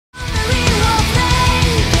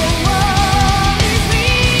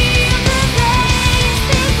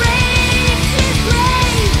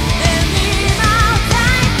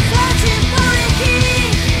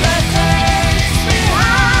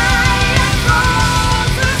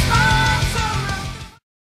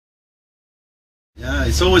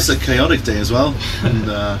It's always a chaotic day as well, and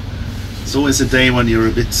it's always a day when you're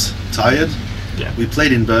a bit tired. Yeah. We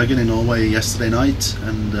played in Bergen in Norway yesterday night,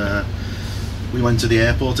 and we went to the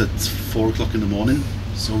airport at 4 o'clock in the morning,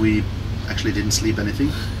 so we actually didn't sleep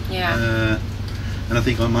anything. Yeah. And I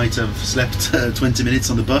think I might have slept 20 minutes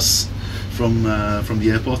on the bus from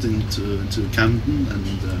the airport into Camden,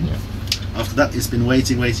 and after that it's been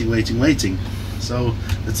waiting. So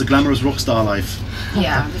it's a glamorous rock star life.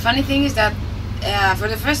 Yeah. The funny thing is that for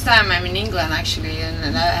the first time I'm in England actually,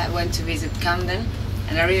 and I went to visit Camden,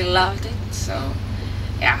 and I really loved it. So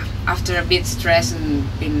yeah, after a bit stressed and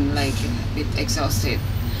been like a bit exhausted,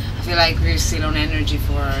 I feel like we're still on energy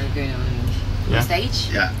for going on stage.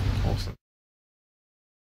 Yeah. Awesome.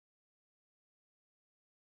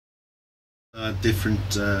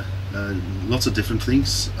 Lots of different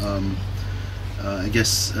things. I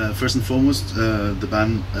guess first and foremost, the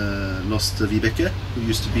band lost Vibeke, who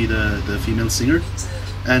used to be the female singer,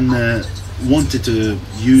 and wanted to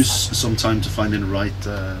use some time to find the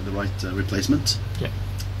right replacement. Yeah.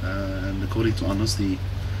 And according to Anders, the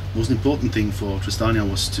most important thing for Tristania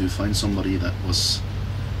was to find somebody that was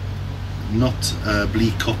not a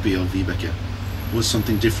bleak copy of Vibeke, was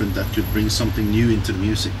something different that could bring something new into the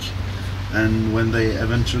music. And when they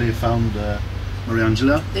eventually found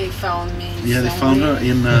Mariangela, they found me. Yeah, they found her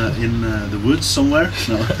in the woods somewhere.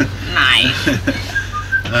 No. Nice.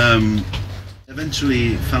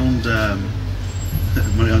 Eventually found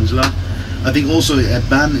Mariangela. I think also a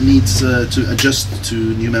band needs to adjust to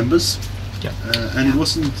new members. Yeah. And it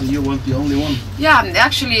wasn't, you weren't the only one. Yeah,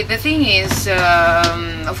 actually the thing is,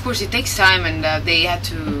 of course it takes time, and they had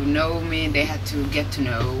to know me, they had to get to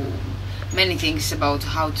know many things about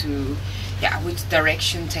how to, which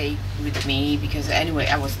direction take with me, because anyway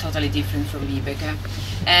I was totally different from Vibeke.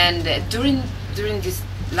 And during this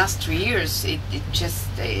last 3 years, it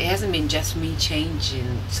hasn't been just me changing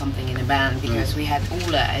something in a band, because we had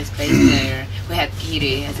Ola as bass player, we had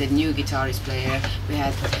Kiri as a new guitarist player, we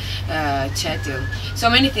had Kjetil. So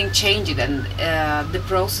many things changed, and the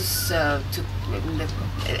process took.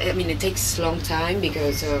 I mean, it takes a long time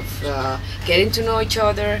because of getting to know each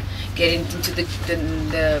other, getting into the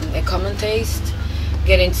common taste,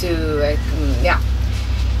 getting to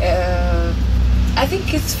I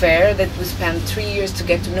think it's fair that we spent 3 years to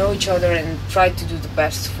get to know each other and try to do the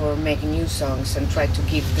best for making new songs and try to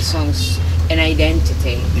give the songs an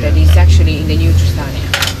identity that is actually in the new Tristania.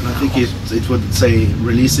 And I think it would say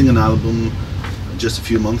releasing an album just a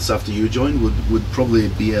few months after you joined would probably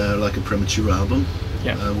be like a premature album.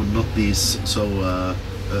 Yeah. Would not be so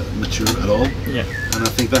mature at all. Yeah. And I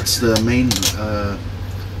think that's the main.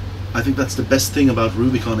 I think that's the best thing about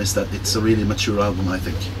Rubicon, is that it's a really mature album. I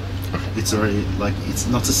think it's a really, it's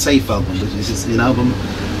not a safe album, but it's an album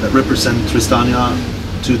that represents Tristania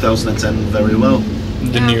 2010 very well.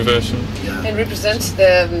 The new version. Yeah. It represents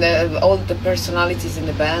all the personalities in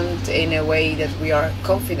the band in a way that we are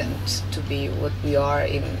confident to be what we are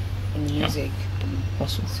in music.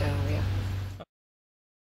 Awesome. So yeah.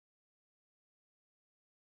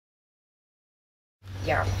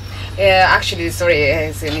 Yeah. Actually, the story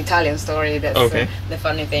is an Italian story. That's the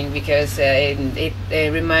funny thing, because it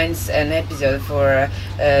reminds an episode for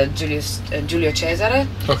Giulio Cesare.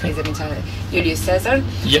 Okay. He's an Italian. Julius Caesar.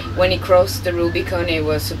 Yeah. When he crossed the Rubicon, he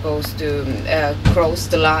was supposed to cross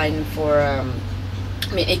the line for.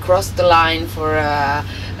 He crossed the line for how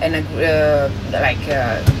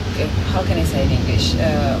can I say in English?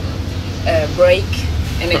 Break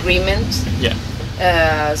an agreement. Yeah.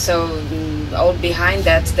 So all behind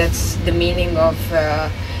that's the meaning of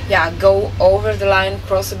go over the line,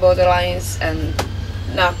 cross the border lines, and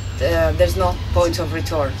not there's no point of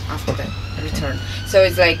return after the return. So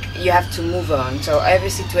it's like you have to move on. So every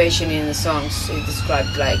situation in the songs is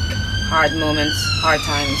described like hard moments, hard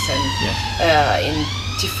times, and in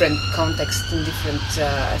different contexts, in different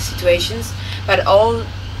situations, but all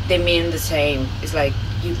they mean the same. It's like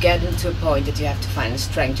you get into a point that you have to find the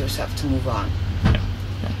strength yourself to move on.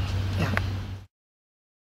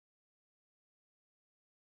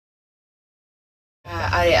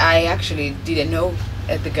 I actually didn't know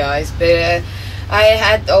the guys, but I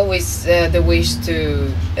had always the wish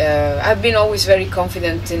to. I've been always very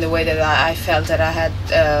confident in the way that I felt that I had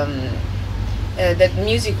that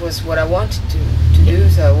music was what I wanted to do.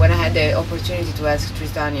 So when I had the opportunity to ask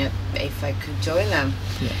Tristania if I could join them,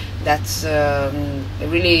 that's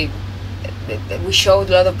really. We showed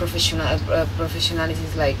a lot of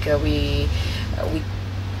professionalities. Like we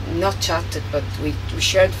not chatted, but we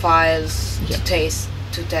shared files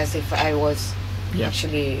to test if I was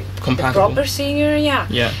actually the Compatible. proper singer. Yeah.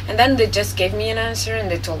 Yeah. And then they just gave me an answer and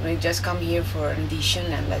they told me just come here for an audition,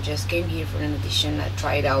 and I just came here for an audition. I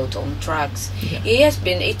tried out on tracks. Yeah.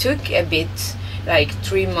 It took a bit, like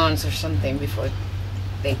 3 months or something before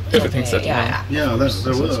they Everything settled down. Yeah,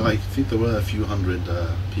 there were. I think there were a few hundred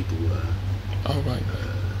people Oh right.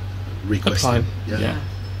 requesting. Applied. Yeah.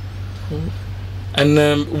 Cool. And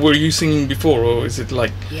were you singing before, or is it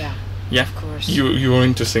like? Yeah. Yeah. Of course. You were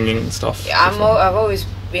into singing and stuff. Yeah, before? I've always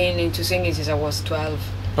been into singing since I was 12.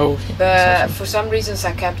 Oh. Okay. But That's awesome. for some reasons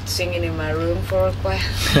I kept singing in my room for quite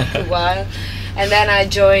a while. And then I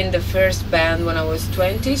joined the first band when I was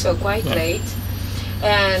 20, so quite late.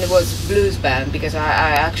 And it was blues band because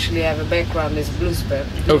I actually have a background as blues band.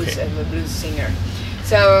 I'm a blues singer.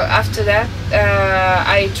 So after that,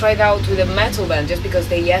 I tried out with a metal band just because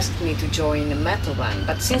they asked me to join a metal band.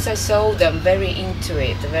 But since I saw them very into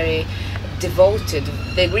it, very devoted,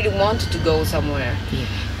 they really wanted to go somewhere. Yeah.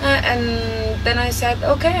 And then I said,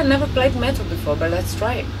 okay, I never played metal before, but let's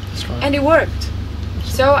try it. And it worked.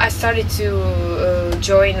 So I started to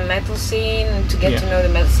join the metal scene, to get to know the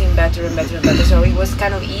metal scene better and better and better. So it was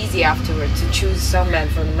kind of easy afterward to choose some band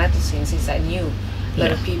from the metal scene since I knew a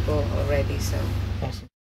lot of people already. So. Awesome.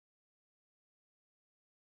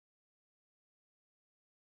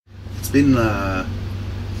 It's been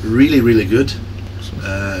really, really good.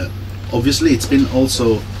 Obviously, it's been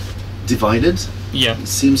also divided. Yeah. It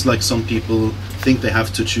seems like some people think they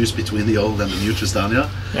have to choose between the old and the new Tristania,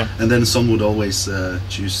 and then some would always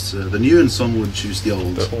choose the new, and some would choose the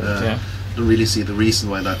old. I don't really see the reason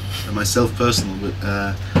why that. Myself personally,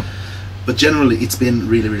 but generally, it's been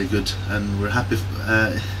really, really good, and we're happy.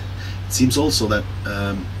 It seems also that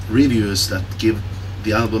reviewers that give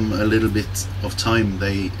the album a little bit of time,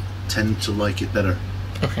 they tend to like it better.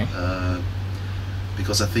 Okay.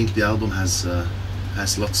 Because I think the album has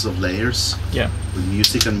lots of layers. Yeah. With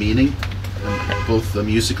music and meaning, and both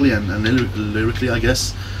musically and lyrically, I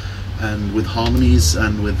guess, and with harmonies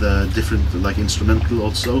and with different like instrumental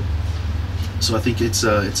also. So I think it's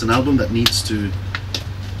an album that needs to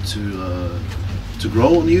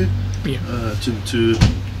grow on you,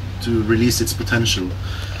 to release its potential.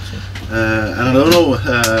 And I don't know.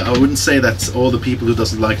 I wouldn't say that all the people who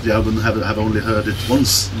doesn't like the album have only heard it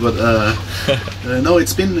once, but no,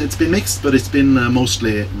 it's been mixed, but it's been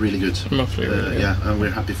mostly really good. Mostly really good. Yeah, and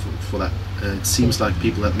we're happy for that. It seems like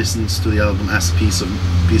people that listens to the album as a piece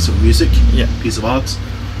of music, piece of art,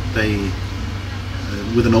 they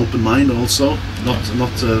with an open mind also, not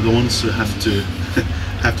the ones who have to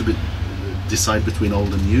decide between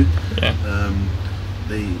old and new. Yeah.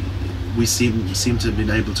 We seem to have been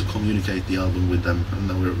able to communicate the album with them, and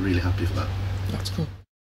we're really happy for that. That's cool.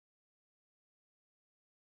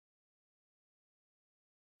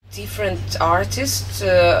 Different artists,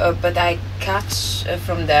 but I catch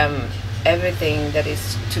from them everything that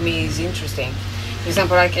is to me is interesting. For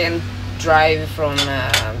example, I can drive from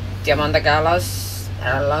Diamanda Galas,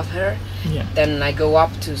 I love her. Yeah. Then I go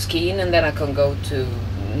up to Skeen, and then I can go to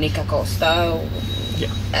Nika Costa. Yeah.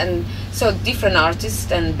 And so different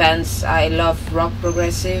artists and bands. I love rock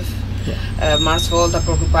progressive, Mars Volta,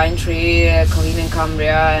 Porcupine Tree, Coheed and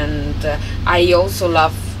Cambria, and I also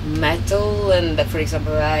love metal. And for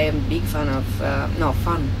example, I am a big fan of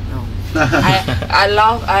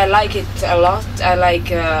I like it a lot. I like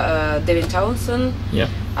David Townsend. Yeah.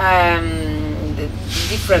 The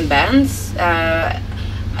different bands,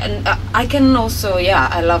 and I can also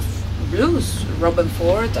I love blues, Robin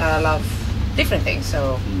Ford. I love different things.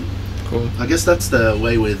 So cool. I guess that's the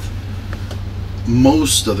way with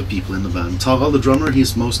most of the people in the band. Tarald, the drummer,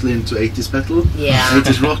 he's mostly into 80s metal,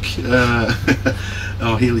 80s rock.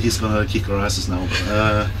 He's gonna kick our asses now.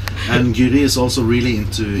 And Gyri is also really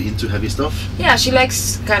into heavy stuff. Yeah, she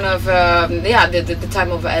likes kind of the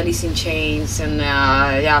time of Alice in Chains and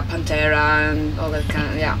Pantera and all that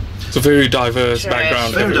kind of So very diverse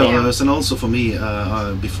background. Very diverse, and also for me,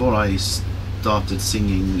 before I started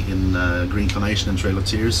singing in Green Carnation and Trail of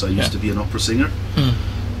Tears, I used to be an opera singer.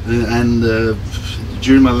 And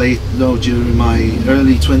during my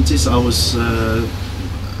early 20s, I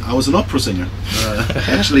was an opera singer.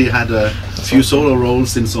 Actually had a few solo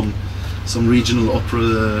roles in some regional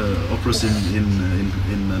operas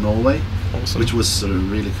in Norway, which was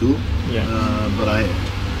really cool. But I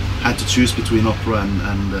had to choose between opera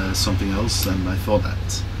and something else, and I thought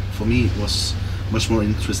that for me it was much more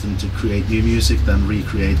interesting to create new music than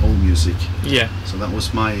recreate old music. Yeah. So that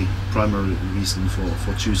was my primary reason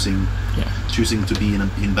for choosing to be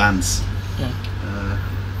in bands. Yeah.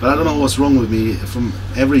 But I don't know what's wrong with me. From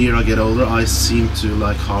every year I get older, I seem to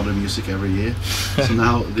like harder music every year. So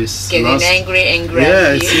now this getting angry and grumpy.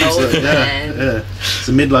 Yeah, it seems like, yeah. It's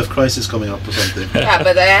a midlife crisis coming up or something. Yeah,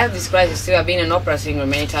 but I have this crisis too. I've been an opera singer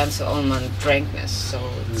many times on my drunkenness, so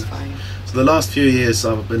it's fine. So the last few years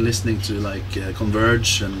I've been listening to like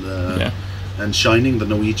Converge and Shining, the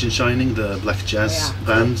Norwegian Shining, the black jazz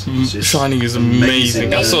band. Shining is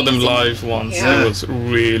amazing. I saw them live once. It was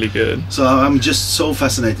really good. So I'm just so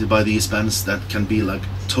fascinated by these bands that can be like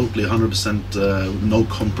totally 100% no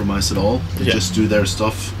compromise at all. They just do their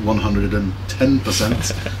stuff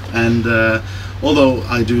 110%. And although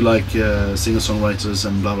I do like singer-songwriters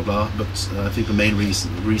and blah blah blah, but I think the main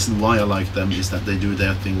reason why I like them is that they do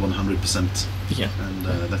their thing 100%. Yeah. And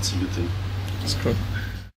that's a good thing. That's cool.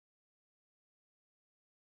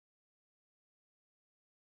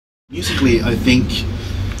 Musically, I think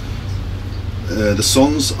the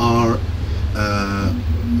songs are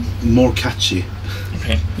more catchy.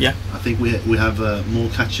 Okay. Yeah. I think we have more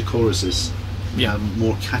catchy choruses. We have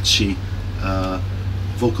more catchy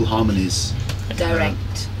vocal harmonies.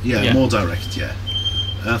 Direct. More direct. Yeah.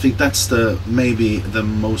 I think that's maybe the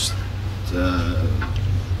most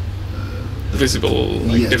visible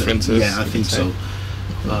differences. Yeah, I think so.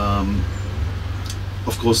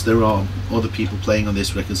 Of course, there are other people playing on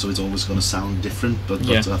this record, so it's always going to sound different. But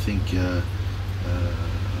I think,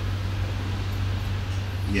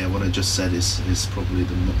 what I just said is probably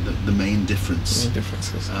the main difference. Main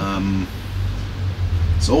differences.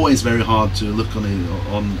 It's always very hard to look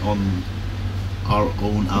on our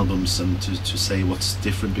own albums and to say what's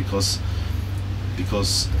different because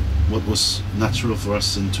what was natural for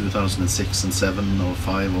us in 2006 and 7 or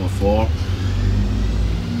 5 or 4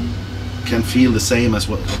 can feel the same as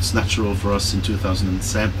what's natural for us in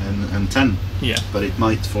 2007 and 10. Yeah. But it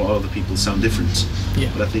might for other people sound different.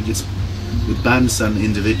 Yeah. But I think it's with bands and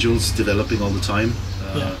individuals developing all the time.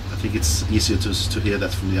 I think it's easier to hear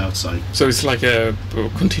that from the outside. So it's like a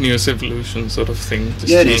continuous evolution sort of thing.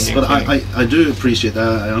 Yeah, it is. But I do appreciate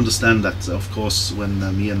that. I understand that, of course, when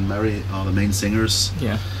me and Mary are the main singers.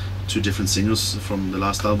 Yeah. Two different singers from the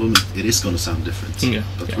last album. It is going to sound different. Yeah.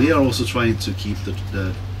 But we are also trying to keep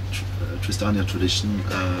the Tristania tradition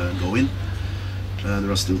going.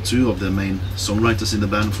 There are still 2 of the main songwriters in the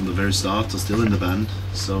band from the very start are still in the band.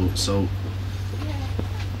 So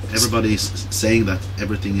everybody is saying that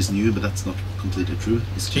everything is new, but that's not completely true.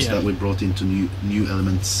 It's just that we brought into new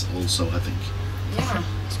elements also, I think. Yeah,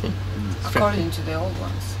 according to the old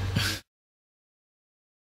ones.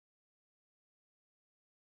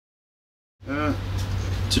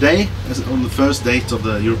 Today, on the first date of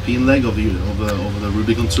the European leg of the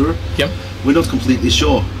Rubicon tour, we're not completely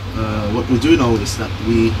sure. What we do know is that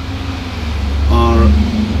we are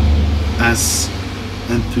as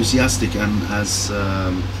enthusiastic and as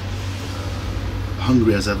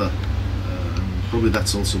hungry as ever. Probably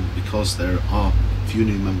that's also because there are a few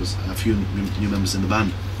new members in the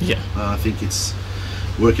band. Yeah. I think it's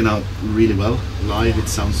working out really well live. It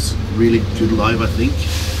sounds really good live, I think.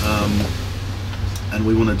 And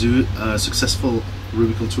we want to do a successful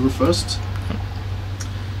Rubicon tour first,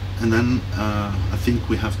 and then I think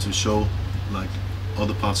we have to show like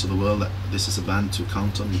other parts of the world that this is a band to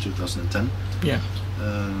count on in 2010. Yeah.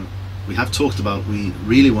 We have talked about we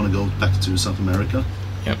really want to go back to South America.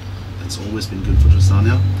 Yep. That's always been good for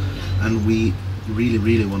Tristania, and we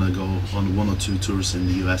really want to go on 1 or 2 tours in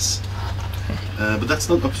the US. But that's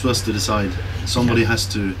not up to us to decide. Somebody has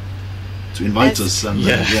to invite us, and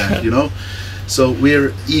you know. So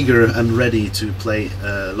we're eager and ready to play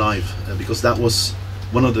live because that was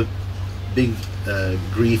one of the big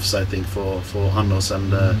griefs, I think, for Anders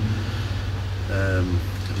and the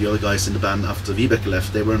other guys in the band after Vibeke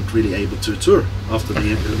left. They weren't really able to tour after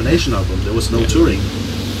the Elimination album. There was no touring,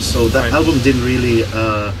 so that album didn't really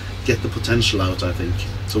get the potential out, I think.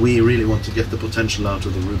 So we really want to get the potential out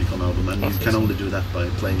of the Rubicon album, and you can only do that by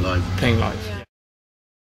playing live. Playing live.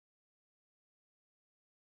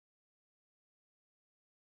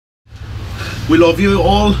 We love you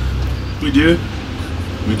all. We do.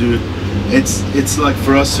 It's like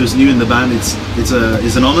for us who's new in the band, it's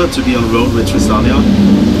an honor to be on the road with Tristania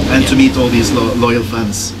and to meet all these loyal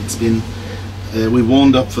fans. It's been we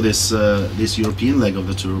warmed up for this European leg of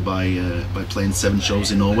the tour by playing 7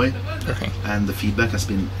 shows in Norway, and the feedback has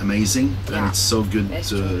been amazing, and it's so good.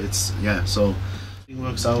 So it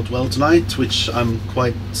works out well tonight, which I'm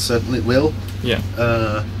quite certain it will. Yeah.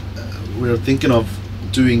 We're thinking of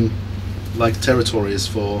doing like territories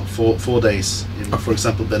for 4 days. For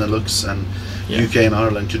example, Benelux and UK and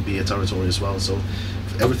Ireland could be a territory as well. So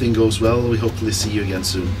if everything goes well, we hopefully see you again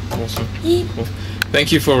soon. Awesome. Yeah. Cool.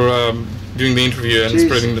 Thank you for doing the interview and Cheers.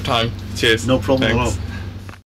 spreading the time. Cheers. No problem at Thanks. all.